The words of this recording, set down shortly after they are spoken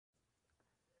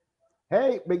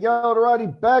Hey, Miguel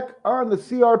Dorati back on the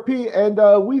CRP,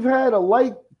 and we've had a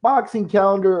light boxing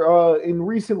calendar in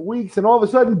recent weeks, and all of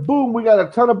a sudden, boom, we got a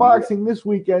ton of boxing this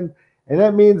weekend, and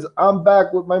that means I'm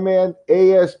back with my man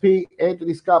ASP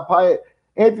Anthony Scott Pyatt.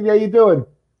 Anthony, how you doing?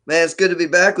 Man, it's good to be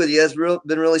back with you. It's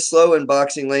been really slow in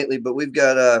boxing lately, but we've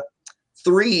got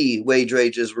three wage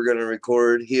rages we're going to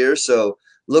record here. So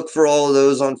look for all of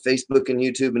those on Facebook and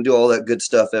YouTube and do all that good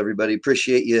stuff, everybody.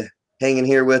 Appreciate you hanging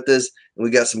here with us. And we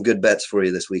got some good bets for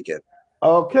you this weekend.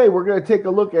 Okay, we're going to take a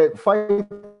look at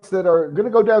fights that are going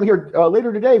to go down here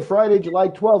later today, Friday, July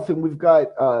 12th, and we've got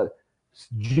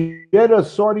Jeddah,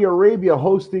 Saudi Arabia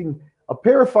hosting a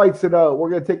pair of fights that we're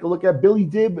going to take a look at. Billy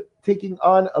Dib taking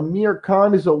on Amir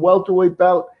Khan is a welterweight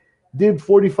bout. Dib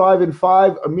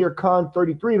 45-5, Amir Khan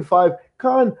 33-5.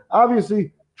 Khan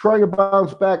obviously trying to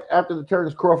bounce back after the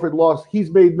Terrence Crawford loss.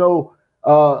 He's made no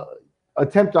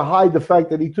attempt to hide the fact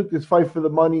that he took this fight for the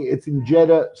money. It's in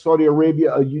Jeddah, Saudi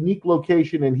Arabia, a unique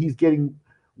location, and he's getting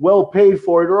well paid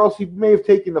for it, or else he may have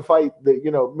taken the fight that,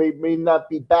 may not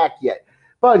be back yet.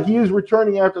 But he is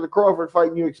returning after the Crawford fight,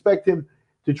 and you expect him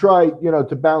to try,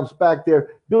 to bounce back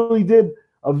there. Billy Dib,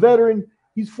 a veteran,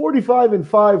 he's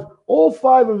 45-5. All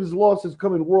five of his losses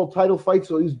come in world title fights,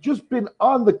 so he's just been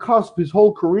on the cusp his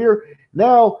whole career.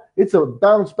 Now it's a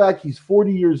bounce back. He's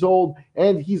 40 years old,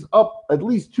 and he's up at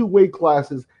least two weight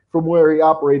classes from where he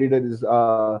operated at his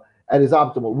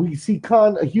optimal. We see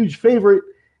Khan a huge favorite,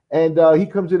 and he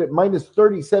comes in at minus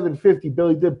 3750.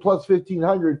 Billy Dib plus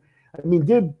 1500. I mean,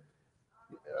 Dib,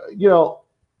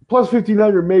 plus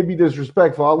 1500 may be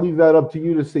disrespectful. I'll leave that up to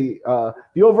you to see.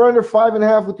 The over under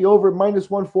 5.5 with the over at minus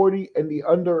 140 and the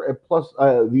under at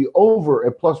the over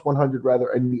at plus 100 rather,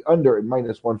 and the under at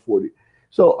minus 140.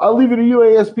 So I'll leave it to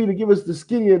you, ASP, to give us the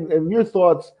skinny and your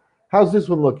thoughts. How's this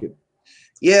one looking?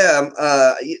 Yeah,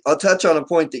 I'll touch on a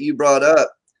point that you brought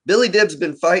up. Billy Dib's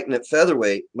been fighting at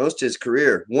featherweight most of his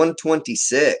career,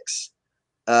 126.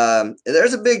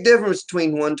 There's a big difference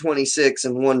between 126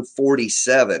 and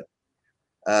 147.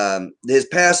 His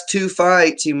past two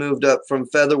fights, he moved up from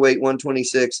featherweight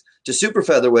 126 to super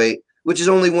featherweight, which is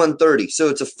only 130. So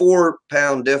it's a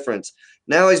 4-pound difference.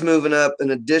 Now he's moving up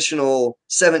an additional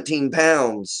 17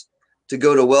 pounds to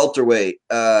go to welterweight.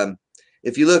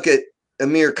 If you look at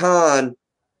Amir Khan,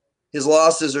 his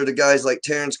losses are to guys like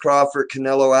Terrence Crawford,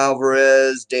 Canelo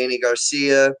Alvarez, Danny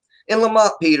Garcia, and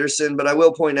Lamont Peterson. But I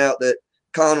will point out that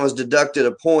Khan was deducted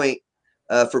a point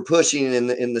for pushing in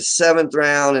the 7th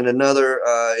round, and another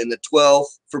in the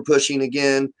 12th for pushing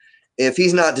again. If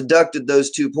he's not deducted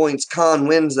those 2 points, Khan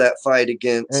wins that fight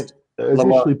against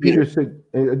Additionally,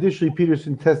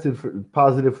 Peterson tested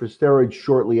positive for steroids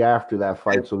shortly after that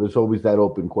fight, so there's always that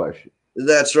open question.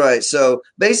 That's right. So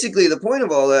basically, the point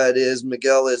of all that is,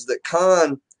 Miguel, is that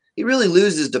Khan, he really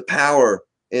loses to power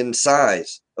in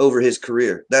size over his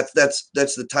career. That's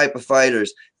the type of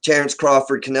fighters. Terrence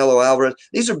Crawford, Canelo Alvarez,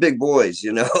 these are big boys,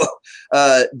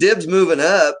 Dib's moving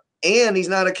up, and he's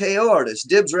not a KO artist.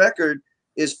 Dib's record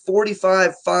is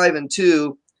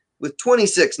 45-5-2 with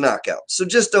 26 knockouts, so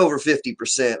just over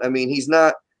 50%. I mean, he's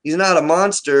not a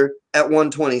monster at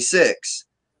 126.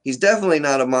 He's definitely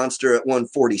not a monster at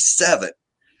 147.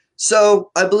 So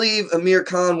I believe Amir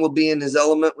Khan will be in his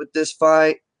element with this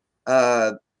fight.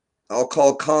 I'll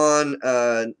call Khan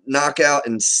knockout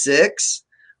in 6,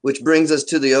 which brings us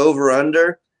to the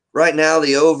over-under. Right now,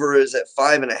 the over is at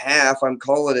 5.5. I'm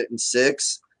calling it in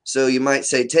 6. So you might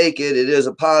say, take it. It is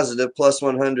a positive, plus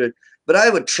 100. But I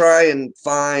would try and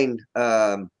find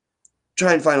a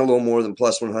little more than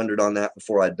plus 100 on that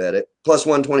before I'd bet it. Plus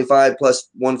 125, plus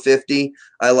 150.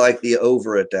 I like the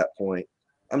over at that point.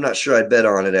 I'm not sure I'd bet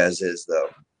on it as is, though.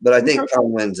 But I think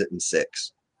Khan wins it in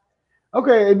 6.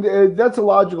 Okay, and that's a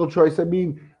logical choice. I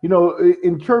mean,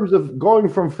 in terms of going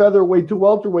from featherweight to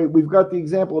welterweight, we've got the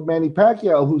example of Manny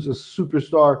Pacquiao, who's a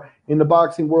superstar in the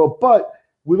boxing world. But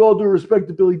with all due respect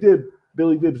to Billy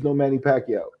Dib's no Manny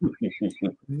Pacquiao.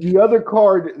 The other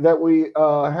card that we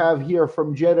have here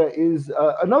from Jeddah is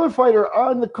another fighter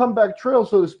on the comeback trail,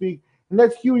 so to speak, and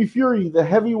that's Hughie Fury, the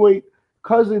heavyweight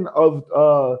cousin of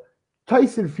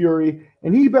Tyson Fury,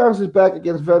 and he bounces back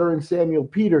against veteran Samuel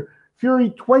Peter.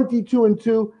 Fury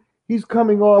 22-2. He's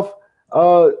coming off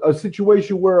a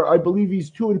situation where I believe he's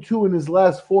 2-2 in his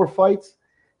last 4 fights,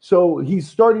 so he's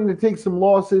starting to take some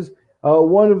losses.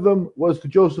 One of them was to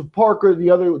Joseph Parker,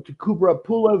 the other to Kubrat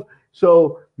Pulev.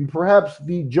 So perhaps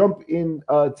the jump in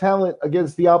talent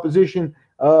against the opposition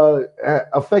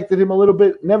affected him a little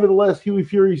bit. Nevertheless, Hughie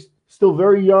Fury's still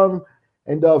very young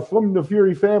and from the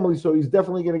Fury family, so he's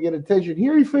definitely going to get attention.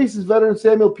 Here he faces veteran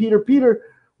Samuel Peter. Peter,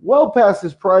 well past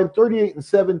his prime,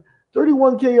 38-7,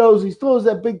 31 KOs. He still has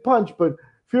that big punch, but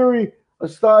Fury a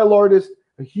style artist,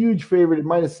 a huge favorite at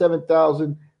minus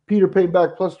 7,000. Peter paying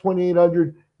back plus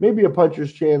 2,800, maybe a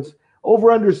puncher's chance.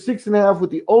 Over under 6.5 with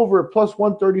the over at plus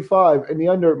 135 and the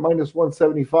under at minus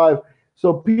 175.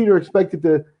 So Peter expected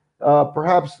to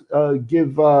perhaps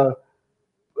give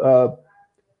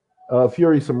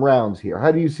Fury some rounds here.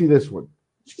 How do you see this one?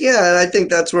 Yeah, and I think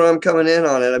that's where I'm coming in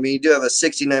on it. I mean, you do have a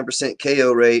 69%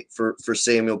 KO rate for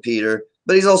Samuel Peter,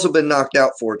 but he's also been knocked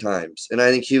out 4 times. And I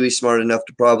think Hughie's smart enough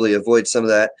to probably avoid some of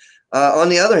that. On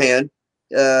the other hand,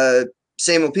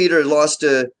 Samuel Peter lost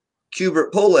to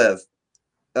Kubrat Pulev.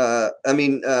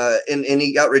 And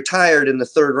he got retired in the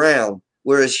 3rd round,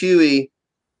 whereas Hughie,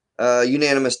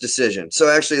 unanimous decision. So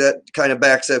actually that kind of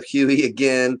backs up Hughie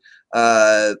again.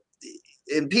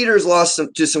 And Peter's lost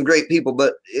to some great people,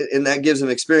 and that gives him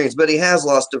experience. But he has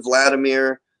lost to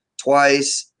Vladimir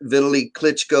twice, Vitali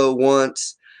Klitschko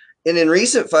once. And in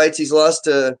recent fights, he's lost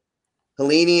to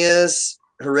Helenius,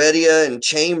 Heredia, and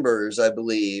Chambers, I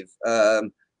believe.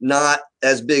 Not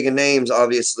as big a names,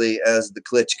 obviously, as the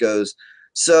Klitschkos.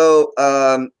 So,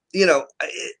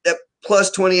 at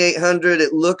plus 2,800,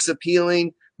 it looks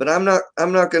appealing, but I'm not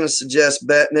going to suggest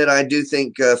betting it. I do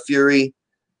think Fury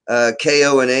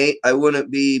KO in 8. I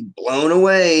wouldn't be blown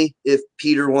away if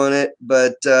Peter won it,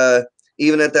 but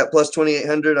even at that plus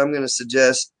 2,800, I'm going to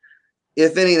suggest,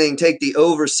 if anything, take the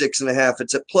over 6.5.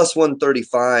 It's at plus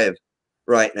 135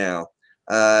 right now,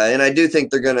 and I do think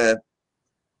they're going to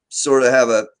sort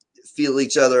of feel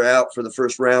each other out for the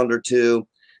first round or two,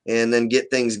 and then get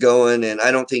things going. And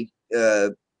I don't think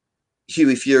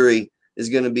Hughie Fury is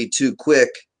going to be too quick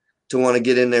to want to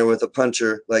get in there with a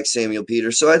puncher like Samuel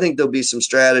Peter. So I think there'll be some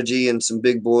strategy and some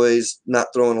big boys not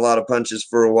throwing a lot of punches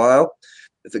for a while.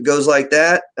 If it goes like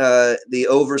that, the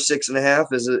over 6.5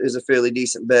 is a fairly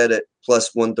decent bet at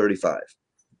plus 135.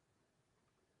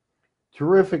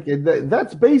 Terrific. And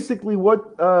that's basically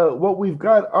what we've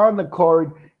got on the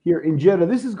card here in Jeddah.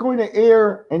 This is going to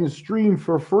air and stream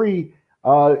for free.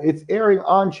 It's airing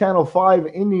on Channel 5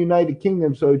 in the United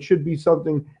Kingdom, so it should be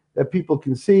something that people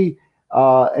can see.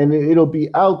 And it'll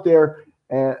be out there.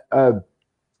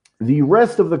 The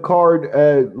rest of the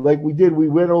card, like we did, we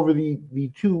went over the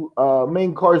 2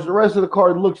 main cards. The rest of the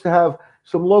card looks to have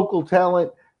some local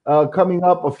talent coming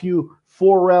up, a few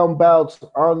 4-round bouts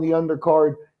on the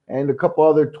undercard, and a couple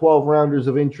other 12-rounders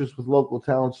of interest with local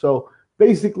talent. So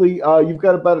basically, you've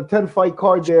got about a 10-fight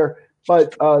card there,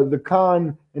 but the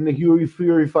Khan and the Hughie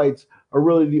Fury fights are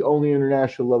really the only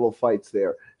international level fights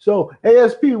there. So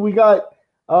ASP, we got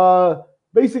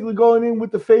basically going in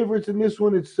with the favorites in this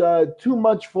one. It's too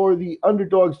much for the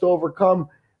underdogs to overcome,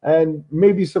 and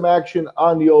maybe some action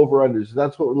on the over-unders.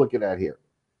 That's what we're looking at here.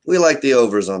 We like the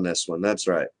overs on this one. That's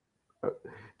right.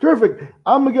 Terrific.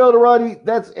 I'm Miguel Dorati.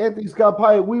 That's Anthony Scott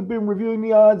Pyatt. We've been reviewing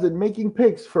the odds and making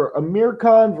picks for Amir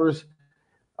Khan versus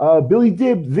Billy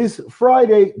Dib this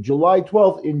Friday, July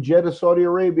 12th in Jeddah, Saudi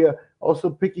Arabia. Also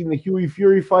picking the Hughie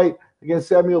Fury fight against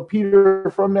Samuel Peter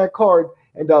from that card.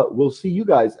 And we'll see you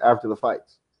guys after the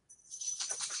fights.